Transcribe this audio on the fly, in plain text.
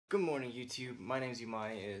Good morning, YouTube. My name is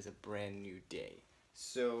Umai. It is a brand new day.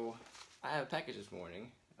 So, I have a package this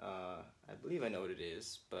morning. I believe I know what it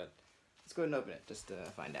is, but let's go ahead and open it just to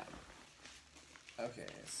find out. Okay,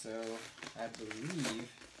 so I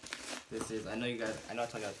believe this is. I know I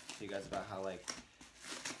talked to you guys about how I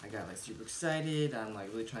got super excited. I'm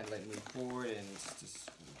really trying to move forward and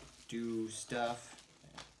just do stuff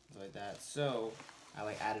and like that. So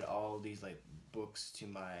I added all these books to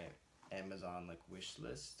my Amazon wish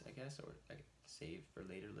list, I guess, or save for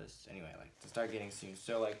later list. Anyway, to start getting soon.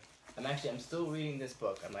 So I'm still reading this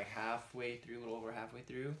book. I'm halfway through, a little over halfway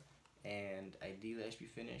through, and ideally I should be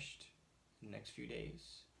finished in the next few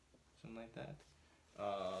days, something like that.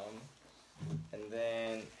 And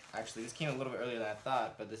then actually this came a little bit earlier than I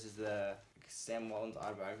thought, but this is the Sam Walton's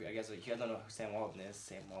autobiography. I guess if you guys don't know who Sam Walton is,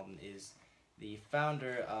 Sam Walton is the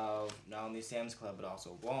founder of not only Sam's Club but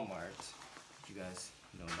also Walmart. If you guys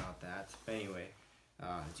know about that. But anyway,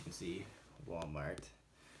 as you can see, Walmart.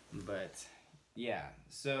 But yeah,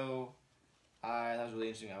 so that was really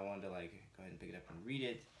interesting. I wanted to go ahead and pick it up and read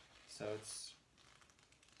it. So it's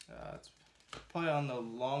probably on the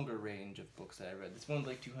longer range of books that I read. This one's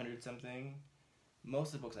 200 something.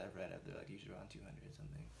 Most of the books I've read, they're usually around 200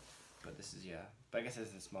 something. But this is, yeah. But I guess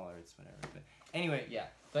this is smaller, it's whatever. But anyway, yeah.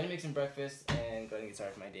 So I need to make some breakfast and go ahead and get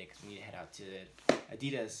started for my day because we need to head out to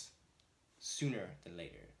Adidas sooner than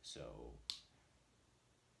later. So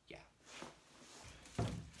yeah.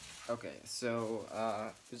 Okay, so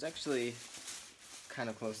it was actually kind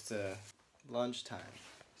of close to lunchtime.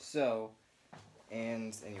 So,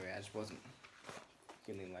 and anyway, I just wasn't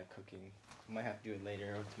feeling like cooking. I might have to do it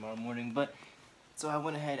later or tomorrow morning. But so I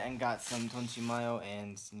went ahead and got some tonshi mayo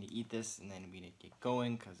and need to eat this, and then we need to get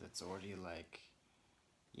going because it's already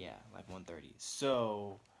 1:30.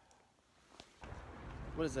 So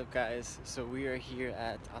what is up, guys? So we are here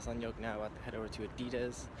at Asanyeok now, about to head over to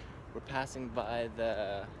Adidas. We're passing by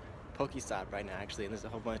the Pokestop right now, actually, and there's a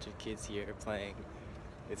whole bunch of kids here playing.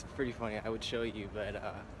 It's pretty funny. I would show you, but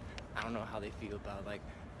I don't know how they feel about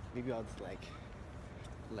maybe I'll just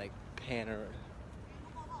pan or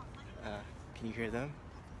can you hear them?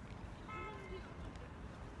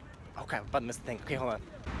 Okay, I'm about to miss the thing. Okay, hold on.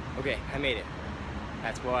 Okay, I made it.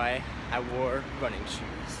 That's why I wore running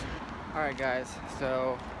shoes. Alright guys,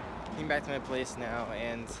 so came back to my place now,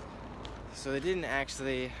 and so they didn't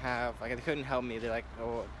actually have, they couldn't help me. They're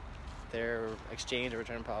their exchange or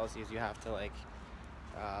return policies, you have to I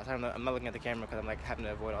don't know, I'm not looking at the camera because I'm having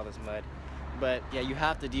to avoid all this mud. But yeah, you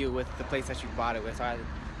have to deal with the place that you bought it with, so I had to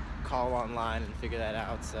call online and figure that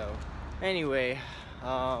out. So anyway, but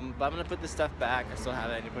I'm gonna put this stuff back. I still have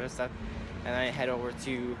it, I need to put this stuff, and then I head over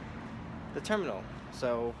to the terminal.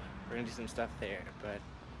 So we're gonna do some stuff there, but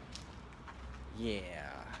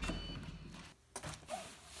yeah.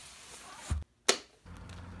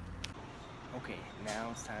 Okay,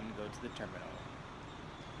 now it's time to go to the terminal.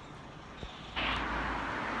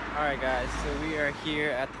 Alright guys, so we are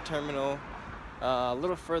here at the terminal, a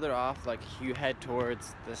little further off, you head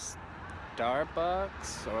towards the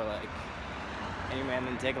Starbucks, or anyway, and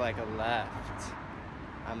then take a left.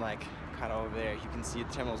 I'm kind of over there. You can see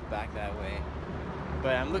the terminal's back that way.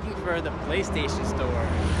 But I'm looking for the PlayStation store.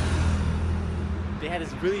 They had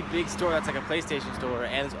this really big store that's a PlayStation store,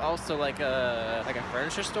 and it's also a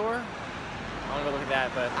furniture store. I want to go look at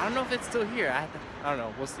that, but I don't know if it's still here. I don't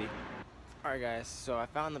know. We'll see. Alright guys, so I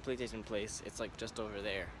found the PlayStation place. It's just over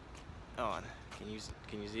there. On. Can you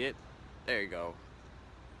see it? There you go.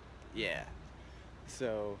 Yeah.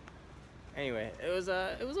 So anyway, it was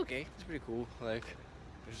okay. It's pretty cool. There's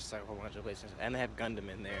just a whole bunch of PlayStation, and they have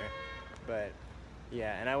Gundam in there. But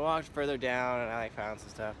yeah, and I walked further down and I found some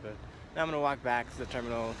stuff, but now I'm gonna walk back to the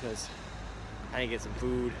terminal because I need to get some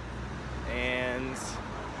food and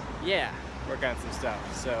yeah, work on some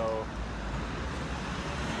stuff. So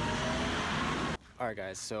alright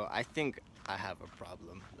guys, so I think I have a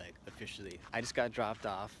problem, officially. I just got dropped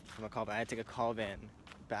off from a call van. I had to take a call van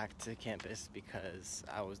back to campus because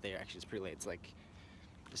I was there. Actually, it's pretty late. It's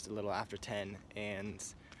just a little after 10, and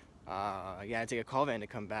yeah, I had to take a call van to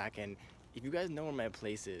come back. And if you guys know where my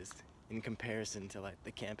place is in comparison to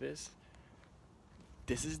the campus,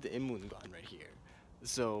 this is the Immungon right here.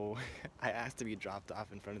 So I asked to be dropped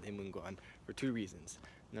off in front of the Immungon for 2 reasons.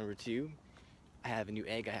 Number 2, I have a new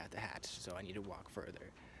egg I have to hatch, so I need to walk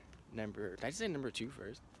further. Did I just say number 2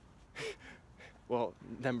 first? Well,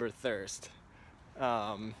 number thirst.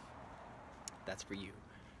 That's for you.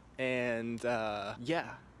 And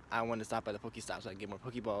yeah, I want to stop by the Pokestop so I can get more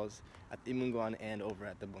Pokeballs at the Immungon and over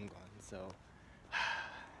at the Bungon. So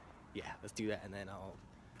yeah, let's do that, and then I'll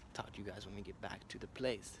talk to you guys when we get back to the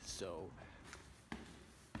place. So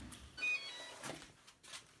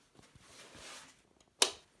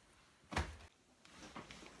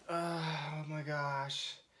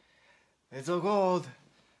gosh, it's so cold.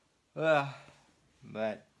 Ugh.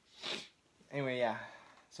 But anyway, yeah.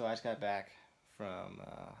 So I just got back from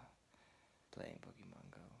playing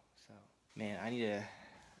Pokemon Go. So man, I need to.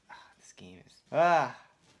 This game is.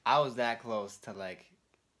 I was that close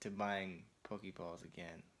to buying Pokeballs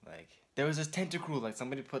again. Like there was this Tentacruel. Like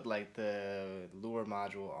somebody put like the lure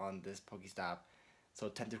module on this Pokestop, so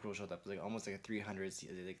Tentacruel showed up. It was like almost like a 300.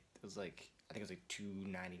 It was like I think it was like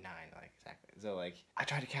 299. Like exactly. So like I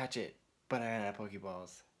tried to catch it, but I ran out of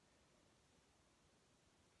Pokeballs.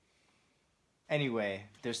 Anyway,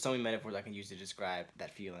 there's so many metaphors I can use to describe that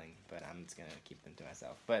feeling, but I'm just gonna keep them to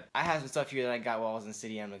myself. But I have some stuff here that I got while I was in the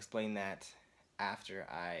city. I'm gonna explain that after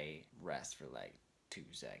I rest for like 2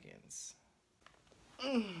 seconds.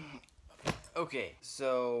 Okay,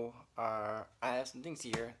 so I have some things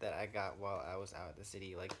here that I got while I was out at the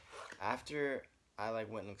city. Like after I like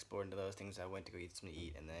went and explored into those things, I went to go eat something to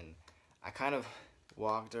eat, and then I kind of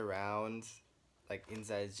walked around like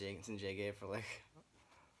inside JK for like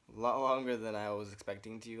a lot longer than I was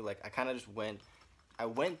expecting to. Like I kind of just I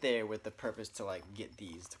went there with the purpose to like get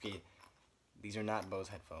these. Okay, these are not Bose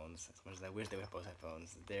headphones. As much as I wish they were Bose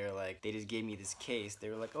headphones, they're like, they just gave me this case. They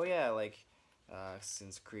were like, oh yeah, like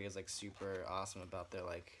since Korea's like super awesome about their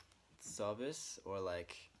like service, or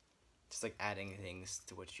like just like adding things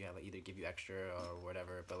to what you have, like, either give you extra or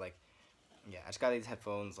whatever. But like yeah, I just got these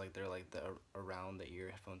headphones. Like they're like the around the ear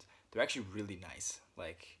headphones. They're actually really nice.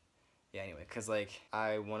 Like yeah, anyway, because like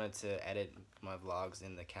I wanted to edit my vlogs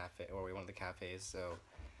in the cafe, or one of the cafes, so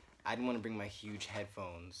I didn't want to bring my huge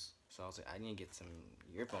headphones. So I was like, I need to get some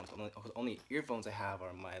earphones. Only earphones I have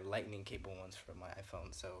are my lightning cable ones for my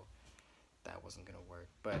iPhone, so that wasn't gonna work.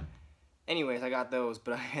 But anyways, I got those,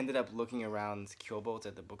 but I ended up looking around Kyobo's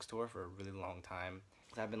at the bookstore for a really long time.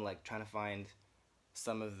 Cause I've been like trying to find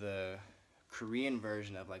some of the Korean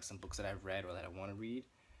version of like some books that I've read or that I want to read.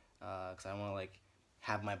 Cause I want to like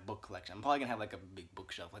have my book collection. I'm probably gonna have like a big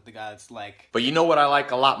bookshelf, like the guy that's like... But you know what I like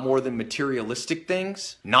a lot more than materialistic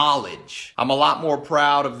things? Knowledge. I'm a lot more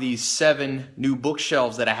proud of these 7 new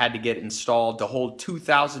bookshelves that I had to get installed to hold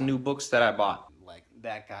 2,000 new books that I bought. Like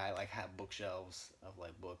that guy like had bookshelves of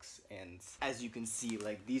like books, and as you can see,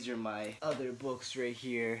 like these are my other books right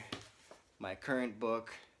here. My current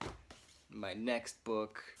book, my next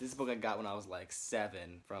book. This book I got when I was like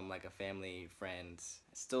 7 from like a family friend.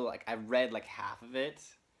 Still, like, I read like half of it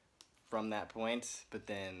from that point, but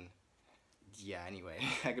then, yeah, anyway,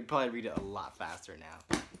 I could probably read it a lot faster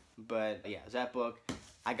now. But yeah, that book,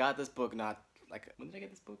 I got this book not, like, when did I get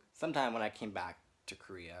this book? Sometime when I came back to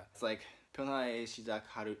Korea. It's like, Pyeonhae Shijak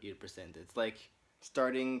Haru 1%. It's like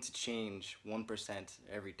starting to change 1%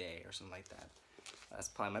 every day or something like that. That's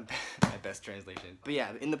probably my best translation. But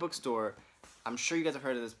yeah, in the bookstore, I'm sure you guys have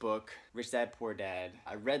heard of this book, Rich Dad Poor Dad.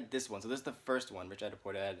 I read this one. So this is the first one, Rich Dad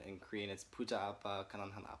Poor Dad. In Korean, it's Puja Appa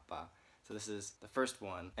Kananhan Appa. So this is the first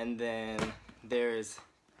one. And then there's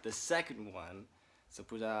the second one. So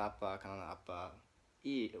Puja Appa Kananhan Appa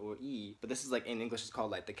E. But this is like, in English, it's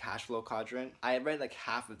called like the Cash Flow Quadrant. I read like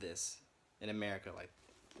half of this in America, like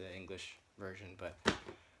the English version. But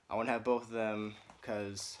I want to have both of them,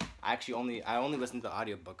 because I only listened to the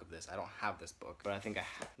audiobook of this. I don't have this book, but I think I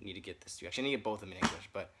need to get this too. Actually, I need to get both of them in English,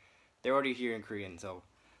 but they're already here in Korean, so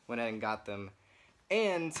went ahead and got them.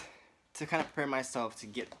 And to kind of prepare myself to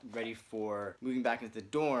get ready for moving back into the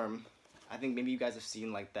dorm, I think maybe you guys have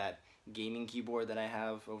seen like that gaming keyboard that I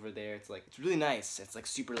have over there. It's like, it's really nice. It's like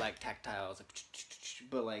super like tactile. It's like,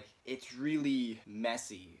 but like it's really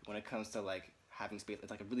messy when it comes to like having space.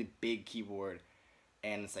 It's like a really big keyboard,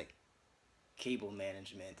 and it's like cable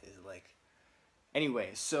management is like... Anyway,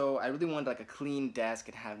 so I really wanted like a clean desk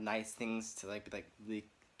and have nice things to like be like really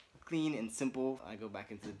clean and simple. I go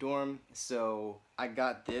back into the dorm, so I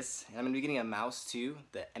got this, and I'm gonna be getting a mouse too,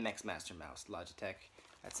 the MX Master mouse, Logitech,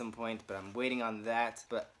 at some point, but I'm waiting on that.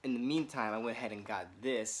 But in the meantime, I went ahead and got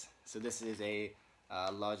this. So this is a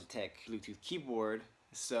Logitech Bluetooth keyboard.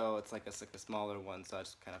 So it's like a smaller one, so I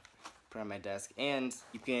just kind of put it on my desk, and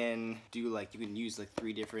you can use like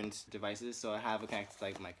 3 different devices. So I have it connected to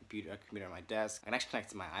like my computer on my desk. I can actually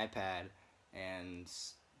connect to my iPad and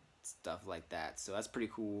stuff like that. So that's pretty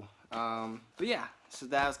cool. But yeah, so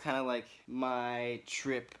that was kind of like my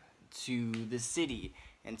trip to the city.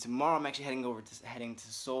 And tomorrow I'm actually heading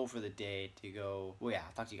to Seoul for the day to go. Well, yeah,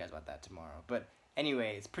 I'll talk to you guys about that tomorrow. But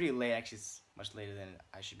anyway, it's pretty late. Actually, it's much later than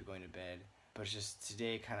I should be going to bed. But it's just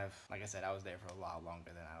today, kind of, like I said, I was there for a lot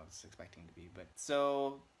longer than I was expecting to be. But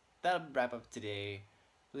so that'll wrap up today.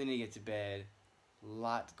 Really need to get to bed. A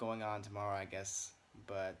lot going on tomorrow, I guess.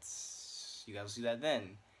 But you guys will see that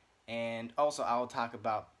then. And also, I'll talk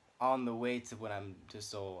about on the way to when I'm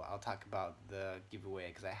just so I'll talk about the giveaway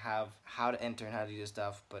because I have how to enter and how to do this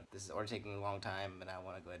stuff, but this is already taking a long time and I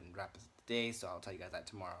want to go ahead and wrap this today, so I'll tell you guys that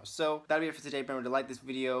tomorrow. So that'll be it for today. Remember to like this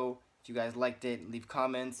video if you guys liked it. Leave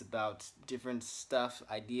comments about different stuff,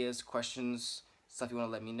 ideas, questions, stuff you want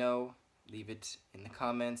to let me know. Leave it in the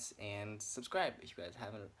comments and subscribe if you guys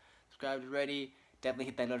haven't subscribed already. Definitely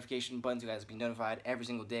hit that notification button so you guys will be notified every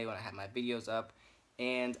single day when I have my videos up.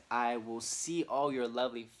 And I will see all your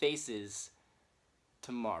lovely faces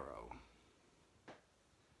tomorrow.